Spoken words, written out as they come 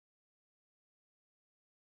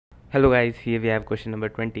Hello guys, here we have question number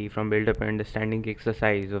 20 from Build Up Understanding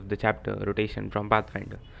exercise of the chapter Rotation from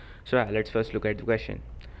Pathfinder. Let's first look at the question.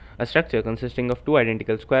 A structure consisting of two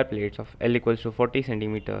identical square plates of L equals to 40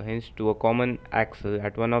 cm hinged to a common axle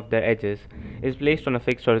at one of their edges is placed on a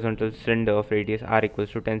fixed horizontal cylinder of radius r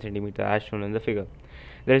equals to 10 cm as shown in the figure.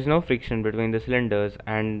 There is no friction between the cylinders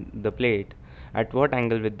and the plate. At what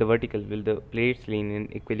angle with the vertical will the plates lean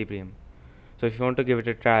in equilibrium? So if you want to give it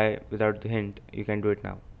a try without the hint, you can do it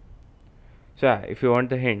now. If you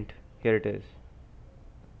want the hint, here it is.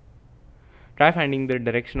 Try finding the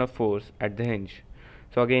direction of force at the hinge.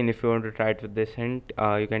 So again, if you want to try it with this hint,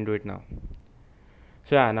 you can do it now.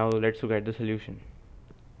 Now let's look at the solution.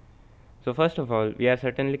 So first of all, we are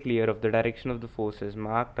certainly clear of the direction of the forces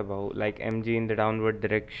marked above, like mg in the downward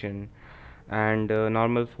direction and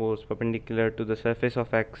normal force perpendicular to the surface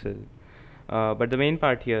of axle. But the main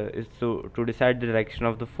part here is to decide the direction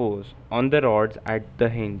of the force on the rods at the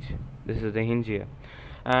hinge. This is the hinge here,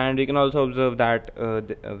 and we can also observe that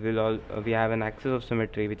we have an axis of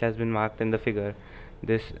symmetry which has been marked in the figure,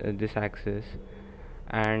 this axis,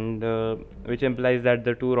 and which implies that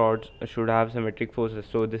the two rods should have symmetric forces.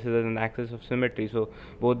 So this is an axis of symmetry, so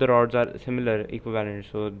both the rods are similar, equivalent,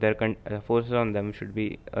 so their forces on them should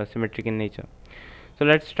be symmetric in nature. So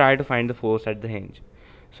let's try to find the force at the hinge.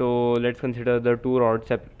 So let's consider the two rods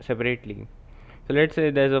separately. So let's say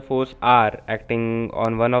there's a force R acting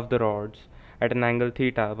on one of the rods at an angle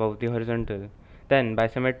theta above the horizontal. Then by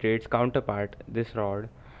symmetry, its counterpart, this rod,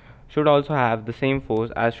 should also have the same force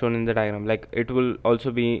as shown in the diagram. Like it will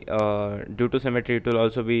also be, due to symmetry, it will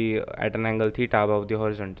also be at an angle theta above the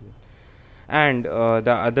horizontal. And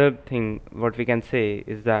the other thing what we can say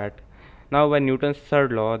is that now by Newton's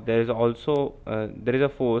third law, there is also there is a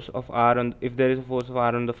force of r on, if there is a force of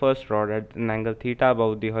r on the first rod at an angle theta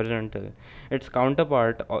above the horizontal, its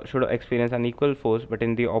counterpart should experience an equal force but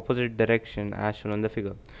in the opposite direction as shown on the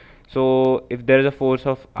figure. So if there is a force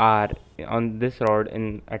of r on this rod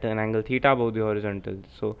at an angle theta above the horizontal,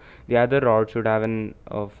 so the other rod should have an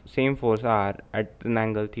same force r at an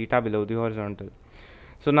angle theta below the horizontal.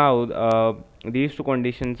 So now these two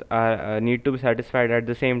conditions are need to be satisfied at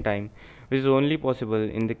the same time, which is only possible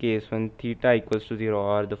in the case when theta equals to 0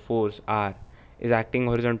 or the force R is acting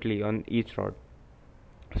horizontally on each rod.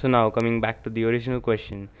 So now coming back to the original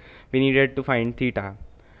question, we needed to find theta.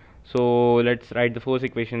 So let's write the force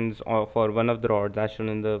equations for one of the rods as shown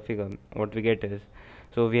in the figure. What we get is,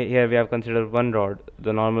 so here we have considered one rod.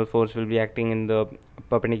 The normal force will be acting in the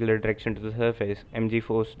perpendicular direction to the surface, mg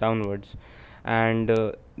force downwards, and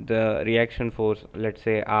the reaction force, let's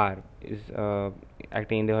say R, is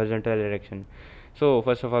acting in the horizontal direction. So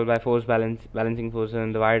first of all, by balancing forces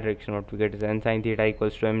in the y direction, what we get is n sine theta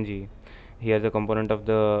equals to mg. Here the component of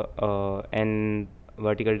the n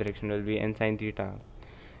vertical direction will be n sine theta.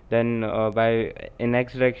 Then by in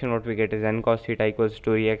x direction, what we get is n cos theta equals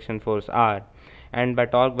to reaction force R. And by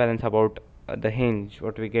torque balance about the hinge,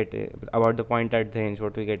 what we get about the point at the hinge,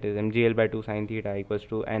 what we get is mgl by 2 sin theta equals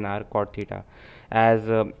to nr cot theta, as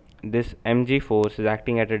this mg force is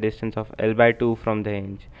acting at a distance of l by 2 from the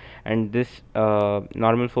hinge, and this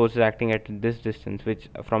normal force is acting at this distance, which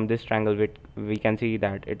from this triangle we can see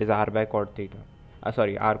that it is r by cot theta,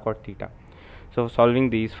 r cot theta. So solving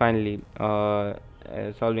these finally, what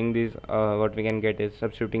we can get is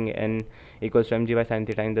substituting n equals to mg by sin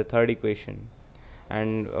theta in the third equation,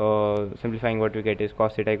 and simplifying, what we get is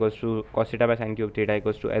cos theta by sin cube theta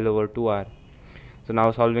equals to L over 2r. So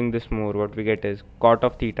now solving this more, what we get is cot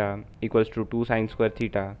of theta equals to 2 sin square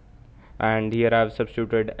theta, and here I have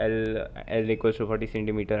substituted L equals to 40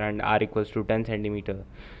 centimeter and R equals to 10 centimeter.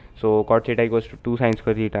 So cot theta equals to 2 sin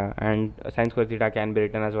square theta, and sin square theta can be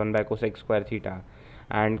written as 1 by cosec square theta,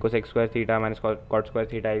 and cosec square theta minus cot square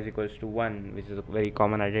theta is equals to 1, which is a very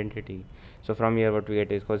common identity. So from here what we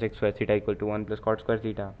get is cosec square theta equal to 1 plus cot square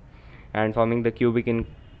theta, and forming the cubic in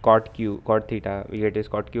cot theta, we get is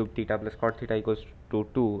cot cube theta plus cot theta equals to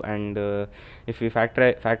 2, and if we get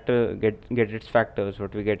its factors,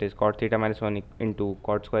 what we get is cot theta minus 1 into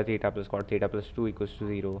cot square theta plus 2 equals to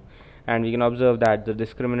 0, and we can observe that the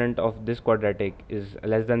discriminant of this quadratic is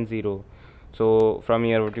less than 0. So from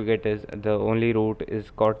here what you get is the only root is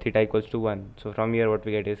cot theta equals to 1. So from here what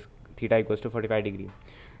we get is theta equals to 45 degree.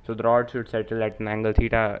 So the rod should settle at an angle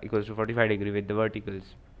theta equals to 45 degree with the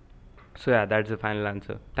verticals. So that's the final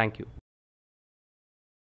answer. Thank you.